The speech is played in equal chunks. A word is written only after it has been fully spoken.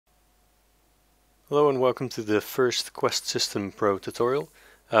Hello and welcome to the first Quest System Pro tutorial.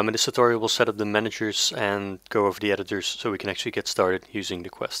 In this tutorial we'll set up the managers and go over the editors so we can actually get started using the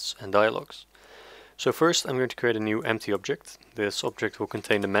quests and dialogues. So first I'm going to create a new empty object. This object will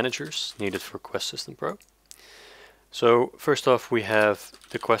contain the managers needed for Quest System Pro. So first off we have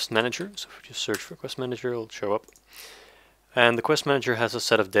the Quest Manager, so if we just search for Quest Manager it'll show up. And the Quest Manager has a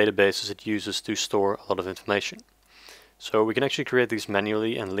set of databases it uses to store a lot of information. So we can actually create these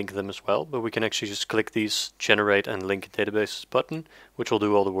manually and link them as well, but we can actually just click these Generate and Link Databases button, which will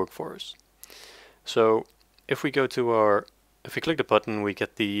do all the work for us. So if we go to if we click the button, we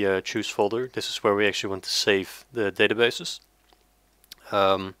get the Choose folder. This is where we actually want to save the databases.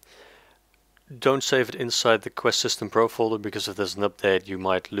 Don't save it inside the Quest System Pro folder, because if there's an update you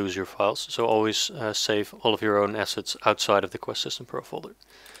might lose your files. So always save all of your own assets outside of the Quest System Pro folder.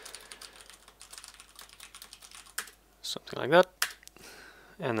 Something like that,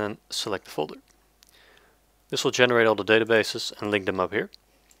 and then select the folder. This will generate all the databases and link them up here.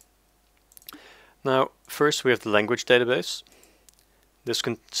 Now first we have the language database. This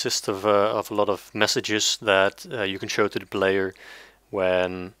consists of a lot of messages that you can show to the player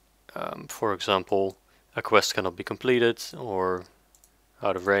when, for example, a quest cannot be completed or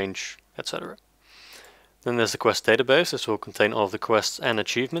out of range, etc. Then there's the quest database. This will contain all of the quests and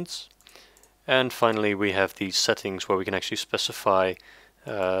achievements. And finally we have these settings where we can actually specify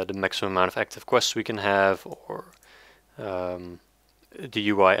the maximum amount of active quests we can have, or the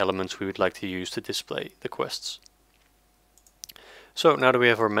UI elements we would like to use to display the quests. So now that we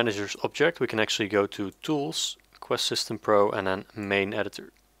have our managers object, we can actually go to Tools, Quest System Pro, and then Main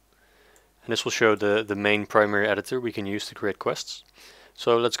Editor. And this will show the main primary editor we can use to create quests.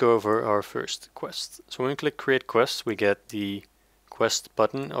 So let's go over our first quest. So when we click Create Quest, we get the Quest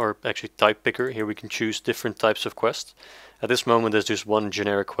button, or actually type picker. Here we can choose different types of quests. At this moment there's just one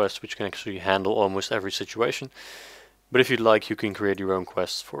generic quest which can actually handle almost every situation, but if you'd like you can create your own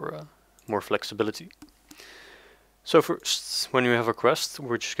quests for more flexibility. So first, when we have a quest,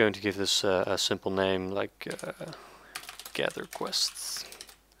 we're just going to give this a simple name like gather quests,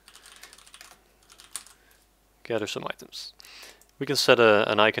 gather some items. We can set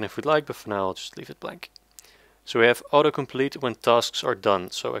an icon if we'd like, but for now I'll just leave it blank. So we have autocomplete when tasks are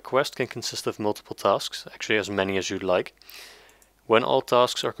done. So a quest can consist of multiple tasks, actually as many as you'd like. When all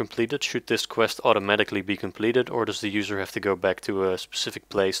tasks are completed, should this quest automatically be completed, or does the user have to go back to a specific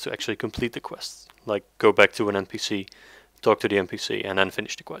place to actually complete the quest? Like go back to an NPC, talk to the NPC, and then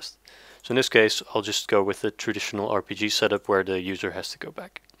finish the quest. So in this case, I'll just go with the traditional RPG setup where the user has to go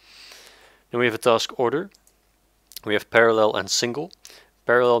back. Then we have a task order. We have parallel and single.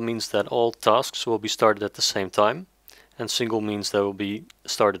 Parallel means that all tasks will be started at the same time, and single means they will be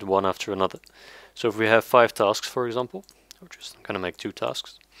started one after another. So if we have 5 tasks, for example, I'm going to make 2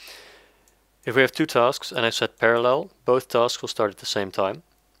 tasks. If we have 2 tasks and I set parallel, both tasks will start at the same time.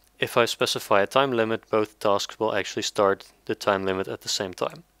 If I specify a time limit, both tasks will actually start the time limit at the same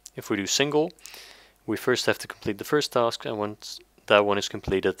time. If we do single, we first have to complete the first task, and once that one is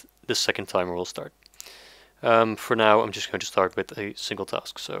completed, the second timer will start. For now I'm just going to start with a single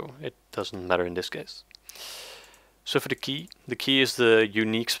task, so it doesn't matter in this case. So for the key is the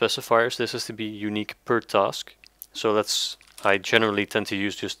unique specifiers. This has to be unique per task. So I generally tend to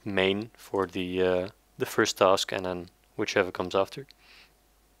use just main for the first task and then whichever comes after.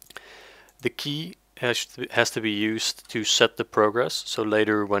 The key has to be used to set the progress. So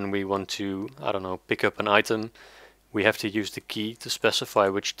later when we want to, I don't know, pick up an item, we have to use the key to specify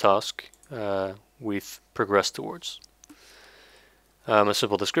which task we've progressed towards. A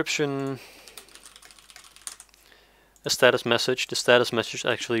simple description, a status message. The status message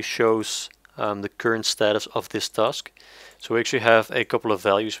actually shows the current status of this task. So we actually have a couple of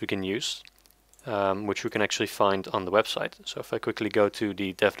values we can use, which we can actually find on the website. So if I quickly go to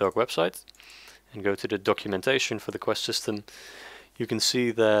the DevDoc website and go to the documentation for the quest system, you can see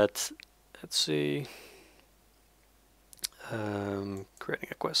that, let's see, creating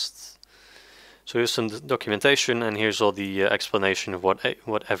a quest. So here's some documentation, and here's all the explanation of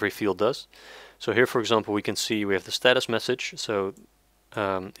what every field does. So here, for example, we can see we have the status message. So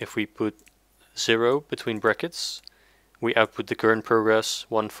if we put 0 between brackets, we output the current progress,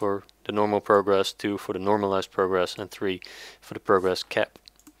 1 for the normal progress, 2 for the normalized progress, and 3 for the progress cap.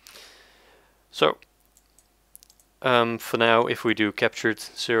 So for now, if we do captured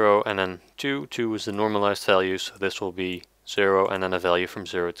 0 and then 2, 2 is the normalized value, so this will be 0 and then a value from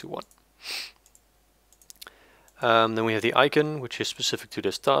 0 to 1. Then we have the icon, which is specific to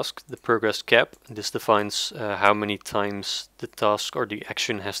this task. The progress cap, this defines how many times the task or the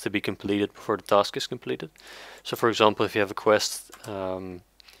action has to be completed before the task is completed. So for example, if you have a quest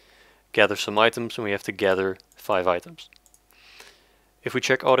gather some items, and we have to gather 5 items. If we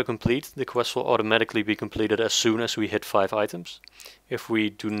check autocomplete, the quest will automatically be completed as soon as we hit 5 items. If we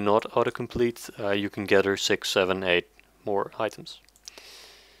do not autocomplete, you can gather 6, 7, 8 more items.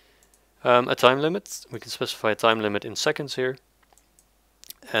 A time limit, we can specify a time limit in seconds here,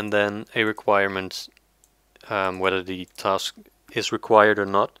 and then a requirement, whether the task is required or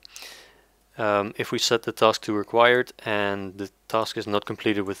not. If we set the task to required and the task is not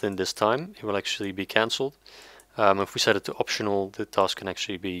completed within this time, it will actually be cancelled. If we set it to optional, the task can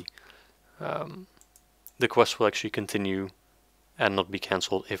actually be, the quest will actually continue and not be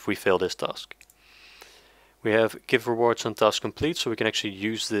cancelled if we fail this task. We have give rewards on task complete, so we can actually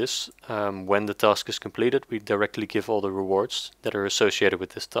use this when the task is completed. We directly give all the rewards that are associated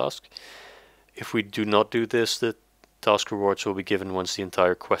with this task. If we do not do this, the task rewards will be given once the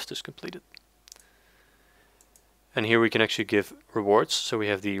entire quest is completed. And here we can actually give rewards, so we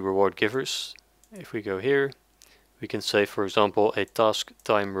have the reward givers. If we go here, we can say, for example, a task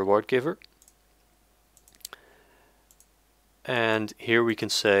time reward giver. And here we can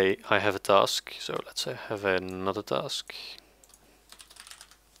say I have a task, so let's say I have another task.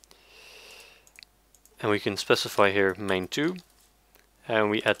 And we can specify here main 2, and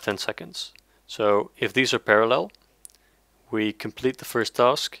we add 10 seconds. So if these are parallel, we complete the first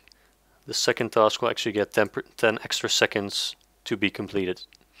task, the second task will actually get 10 extra seconds to be completed.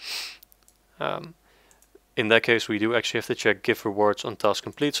 In that case, we do actually have to check give rewards on task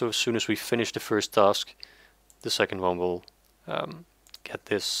complete, so as soon as we finish the first task, the second one will get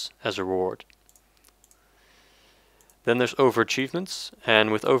this as a reward. Then there's overachievements,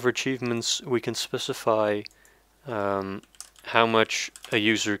 and with overachievements we can specify how much a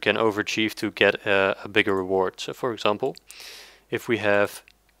user can overachieve to get a bigger reward. So for example, if we have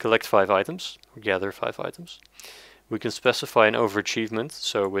collect 5 items, or gather 5 items, we can specify an overachievement.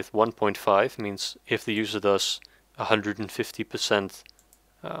 So with 1.5 means if the user does 150%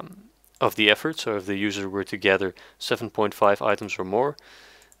 of the effort, so if the user were to gather 7.5 items or more,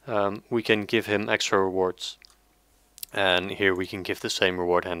 we can give him extra rewards. And here we can give the same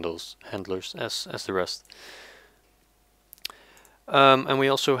reward handlers as the rest. And we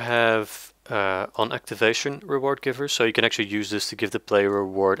also have on activation reward givers, so you can actually use this to give the player a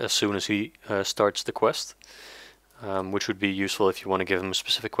reward as soon as he starts the quest, which would be useful if you want to give him a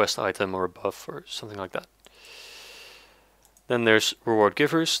specific quest item or a buff or something like that. Then there's reward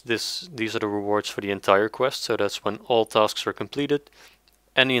givers. These are the rewards for the entire quest, so that's when all tasks are completed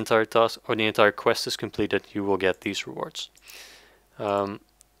and the entire task or the entire quest is completed, you will get these rewards.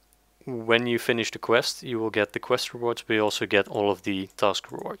 When you finish the quest, you will get the quest rewards, but you also get all of the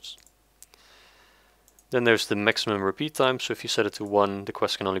task rewards. Then there's the maximum repeat time, so if you set it to 1, the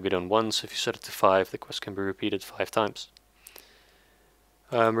quest can only be done once. If you set it to 5, the quest can be repeated 5 times.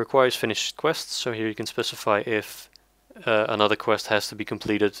 Requires finished quests, so here you can specify if another quest has to be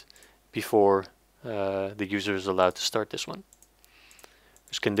completed before the user is allowed to start this one.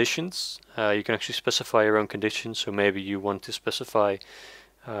 There's conditions. You can actually specify your own conditions, so maybe you want to specify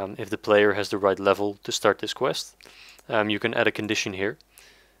if the player has the right level to start this quest. You can add a condition here.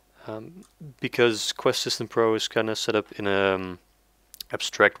 Because Quest System Pro is kind of set up in an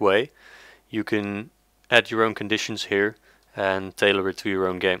abstract way, you can add your own conditions here and tailor it to your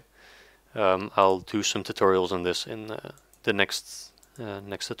own game. I'll do some tutorials on this in the next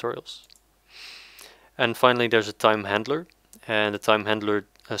tutorials. And finally there's a time handler, and the time handler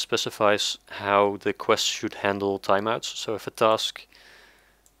specifies how the quest should handle timeouts. So if a task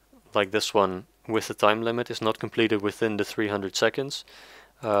like this one with the time limit is not completed within the 300 seconds,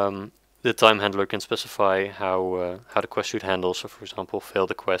 the time handler can specify how the quest should handle. So for example, fail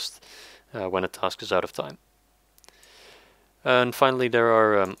the quest when a task is out of time. And finally there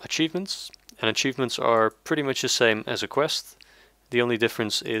are achievements, and achievements are pretty much the same as a quest. The only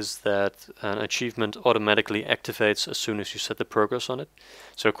difference is that an achievement automatically activates as soon as you set the progress on it.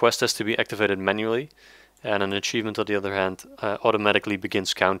 So a quest has to be activated manually, and an achievement on the other hand automatically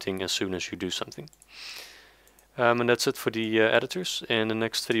begins counting as soon as you do something. And that's it for the editors. In the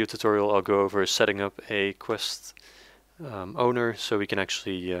next video tutorial I'll go over setting up a quest owner, so we can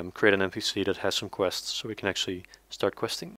actually create an NPC that has some quests, so we can actually start questing.